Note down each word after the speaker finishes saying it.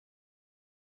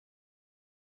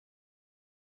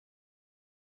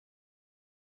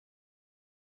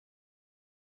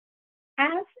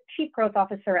As Chief Growth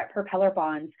Officer at Propeller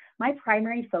Bonds, my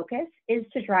primary focus is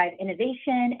to drive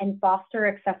innovation and foster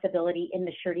accessibility in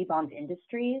the surety bonds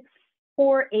industry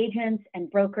for agents and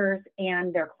brokers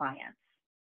and their clients.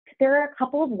 There are a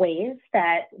couple of ways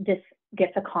that this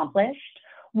gets accomplished.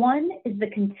 One is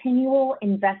the continual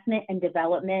investment and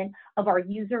development of our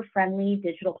user-friendly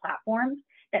digital platforms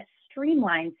that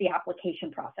streamlines the application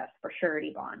process for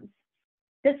surety bonds.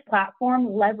 This platform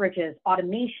leverages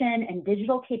automation and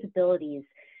digital capabilities,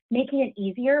 making it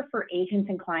easier for agents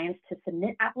and clients to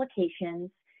submit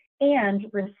applications and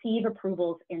receive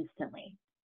approvals instantly.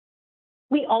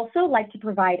 We also like to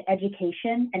provide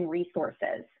education and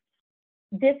resources.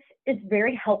 This is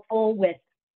very helpful with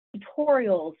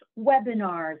tutorials,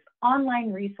 webinars,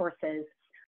 online resources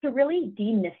to really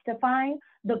demystify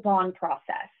the bond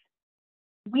process.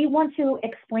 We want to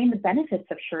explain the benefits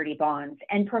of surety bonds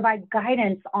and provide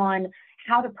guidance on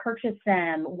how to purchase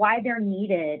them, why they're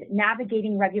needed,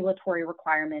 navigating regulatory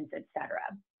requirements, etc.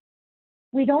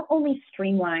 We don't only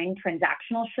streamline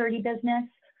transactional surety business,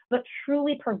 but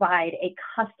truly provide a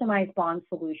customized bond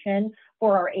solution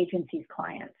for our agency's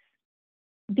clients.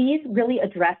 These really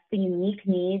address the unique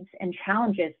needs and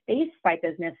challenges faced by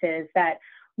businesses that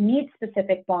need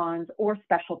specific bonds or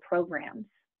special programs.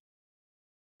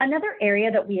 Another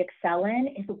area that we excel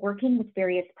in is working with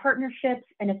various partnerships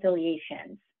and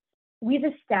affiliations. We've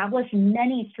established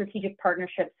many strategic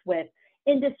partnerships with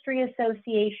industry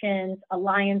associations,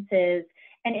 alliances,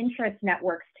 and insurance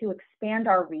networks to expand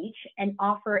our reach and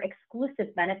offer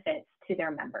exclusive benefits to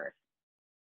their members.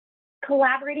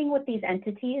 Collaborating with these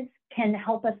entities can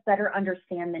help us better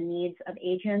understand the needs of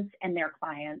agents and their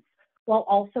clients, while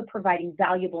also providing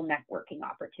valuable networking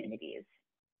opportunities.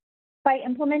 By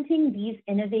implementing these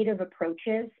innovative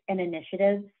approaches and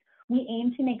initiatives, we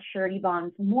aim to make surety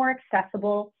bonds more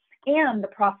accessible and the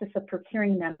process of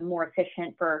procuring them more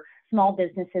efficient for small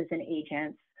businesses and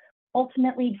agents,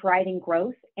 ultimately driving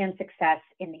growth and success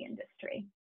in the industry.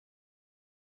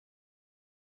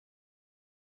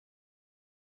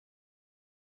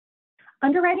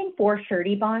 Underwriting for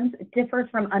surety bonds differs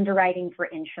from underwriting for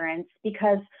insurance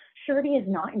because surety is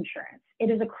not insurance, it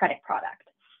is a credit product.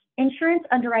 Insurance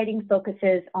underwriting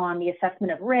focuses on the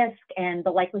assessment of risk and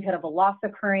the likelihood of a loss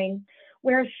occurring,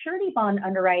 whereas surety bond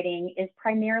underwriting is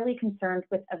primarily concerned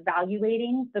with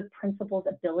evaluating the principal's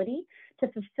ability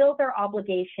to fulfill their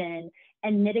obligation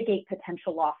and mitigate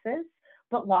potential losses,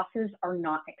 but losses are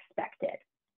not expected.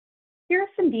 Here are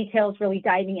some details really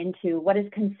diving into what is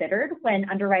considered when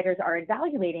underwriters are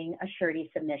evaluating a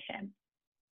surety submission.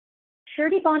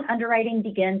 Surety bond underwriting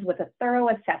begins with a thorough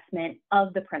assessment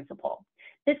of the principal.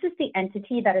 This is the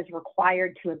entity that is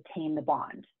required to obtain the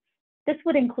bond. This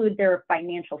would include their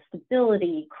financial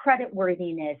stability,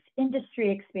 creditworthiness,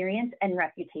 industry experience, and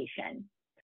reputation.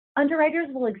 Underwriters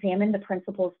will examine the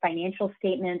principal's financial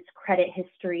statements, credit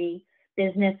history,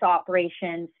 business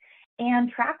operations,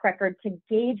 and track record to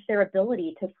gauge their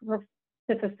ability to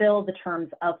fulfill the terms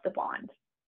of the bond.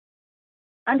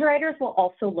 Underwriters will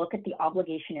also look at the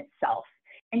obligation itself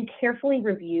and carefully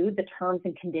review the terms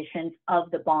and conditions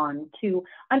of the bond to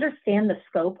understand the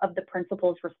scope of the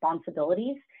principal's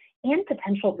responsibilities and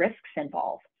potential risks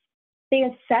involved. They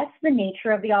assess the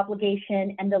nature of the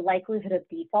obligation and the likelihood of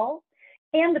default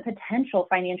and the potential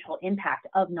financial impact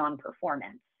of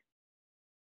non-performance.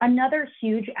 Another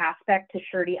huge aspect to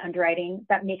surety underwriting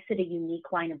that makes it a unique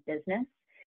line of business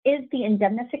is the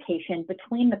indemnification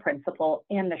between the principal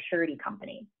and the surety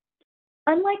company.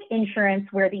 Unlike insurance,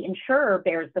 where the insurer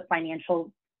bears the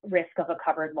financial risk of a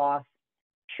covered loss,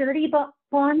 surety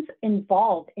bonds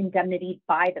involve indemnity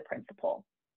by the principal.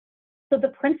 So the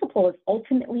principal is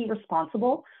ultimately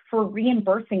responsible for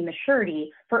reimbursing the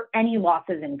surety for any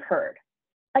losses incurred.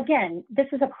 Again, this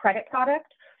is a credit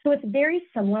product, so it's very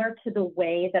similar to the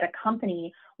way that a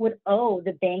company would owe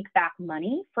the bank back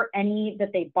money for any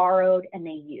that they borrowed and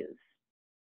they used.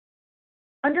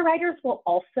 Underwriters will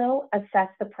also assess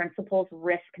the principal's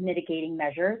risk mitigating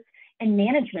measures and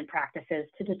management practices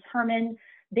to determine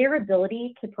their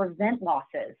ability to prevent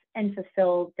losses and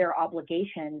fulfill their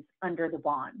obligations under the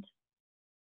bond.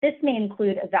 This may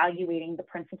include evaluating the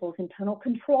principal's internal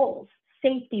controls,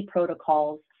 safety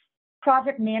protocols,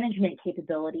 project management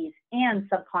capabilities, and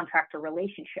subcontractor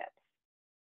relationships.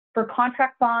 For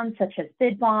contract bonds such as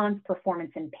bid bonds,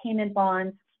 performance and payment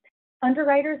bonds,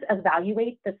 underwriters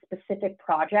evaluate the specific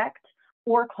project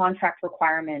or contract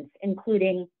requirements,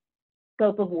 including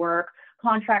scope of work,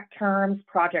 contract terms,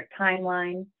 project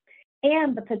timeline,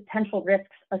 and the potential risks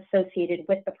associated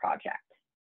with the project.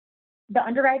 The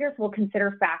underwriters will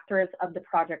consider factors of the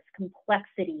project's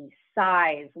complexity,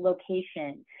 size,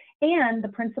 location, and the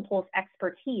principal's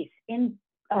expertise in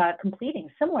completing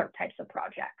similar types of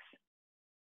projects.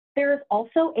 There is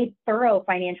also a thorough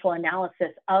financial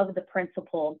analysis of the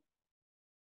principal,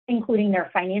 including their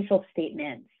financial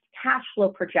statements, cash flow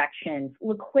projections,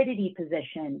 liquidity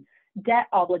position, debt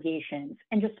obligations,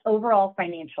 and just overall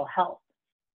financial health.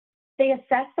 They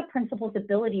assess the principal's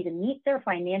ability to meet their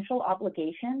financial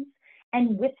obligations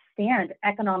and withstand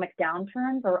economic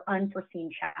downturns or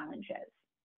unforeseen challenges,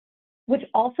 which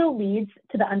also leads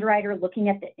to the underwriter looking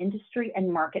at the industry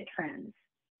and market trends.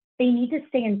 They need to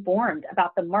stay informed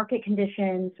about the market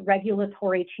conditions,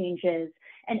 regulatory changes,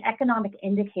 and economic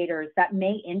indicators that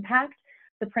may impact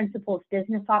the principal's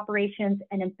business operations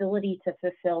and ability to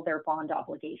fulfill their bond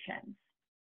obligations.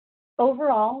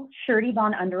 Overall, surety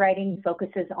bond underwriting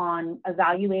focuses on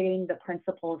evaluating the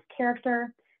principal's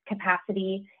character,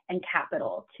 capacity, and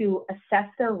capital to assess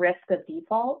their risk of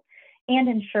default and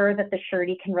ensure that the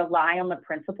surety can rely on the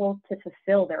principal to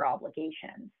fulfill their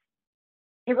obligations.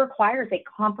 It requires a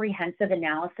comprehensive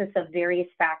analysis of various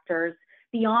factors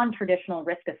beyond traditional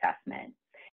risk assessment,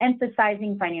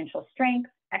 emphasizing financial strength,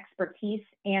 expertise,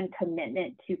 and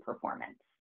commitment to performance.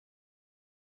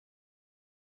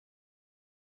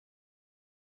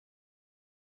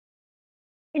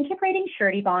 Integrating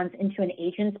surety bonds into an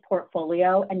agent's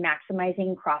portfolio and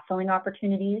maximizing cross-selling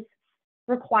opportunities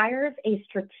requires a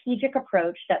strategic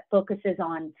approach that focuses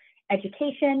on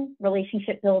education,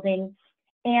 relationship building,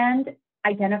 and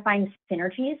identifying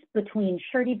synergies between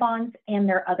surety bonds and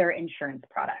their other insurance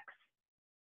products.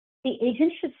 The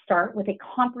agent should start with a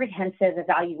comprehensive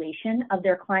evaluation of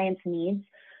their client's needs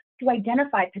to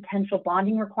identify potential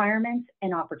bonding requirements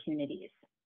and opportunities.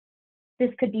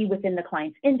 This could be within the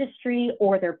client's industry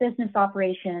or their business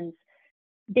operations.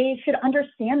 They should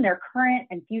understand their current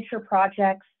and future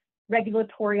projects,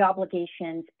 regulatory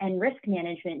obligations, and risk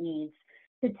management needs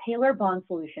to tailor bond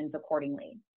solutions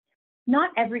accordingly.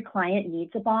 Not every client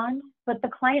needs a bond, but the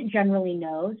client generally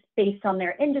knows based on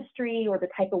their industry or the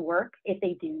type of work if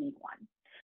they do need one.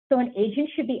 So an agent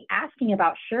should be asking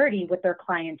about surety with their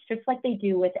clients just like they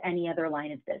do with any other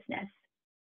line of business.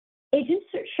 Agents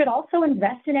should also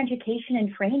invest in education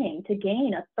and training to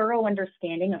gain a thorough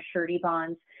understanding of surety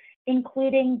bonds,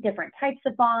 including different types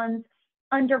of bonds,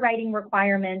 underwriting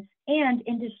requirements, and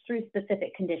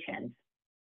industry-specific conditions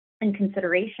and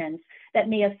considerations that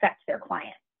may affect their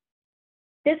client.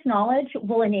 This knowledge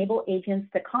will enable agents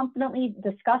to confidently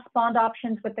discuss bond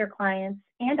options with their clients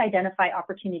and identify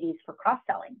opportunities for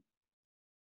cross-selling.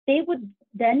 They would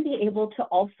then be able to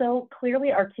also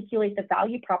clearly articulate the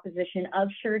value proposition of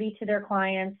surety to their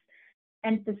clients,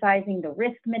 emphasizing the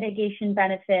risk mitigation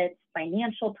benefits,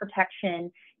 financial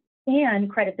protection, and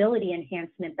credibility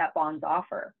enhancement that bonds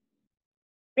offer.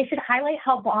 They should highlight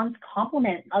how bonds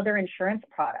complement other insurance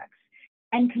products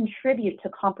and contribute to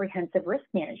comprehensive risk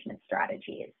management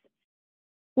strategies,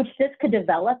 which this could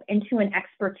develop into an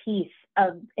expertise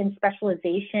in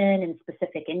specialization in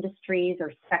specific industries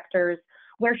or sectors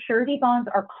where surety bonds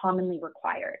are commonly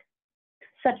required,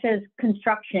 such as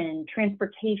construction,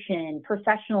 transportation,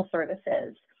 professional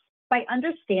services. By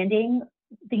understanding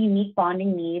the unique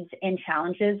bonding needs and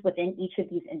challenges within each of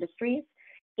these industries,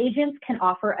 agents can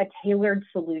offer a tailored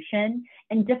solution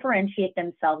and differentiate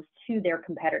themselves to their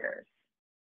competitors.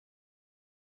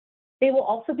 They will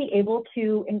also be able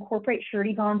to incorporate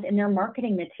surety bonds in their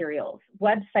marketing materials,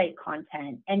 website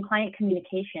content, and client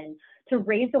communication to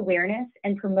raise awareness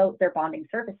and promote their bonding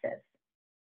services.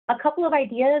 A couple of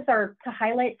ideas are to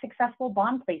highlight successful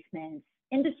bond placements,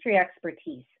 industry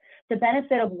expertise, the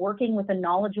benefit of working with a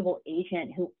knowledgeable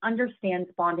agent who understands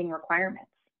bonding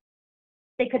requirements.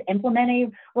 They could implement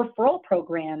a referral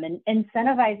program and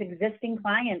incentivize existing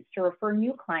clients to refer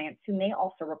new clients who may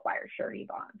also require surety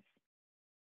bonds.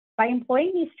 By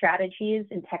employing these strategies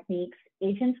and techniques,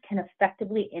 agents can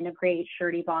effectively integrate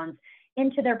surety bonds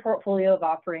into their portfolio of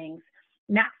offerings,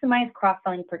 maximize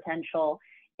cross-selling potential,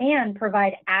 and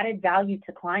provide added value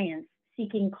to clients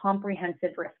seeking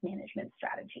comprehensive risk management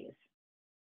strategies.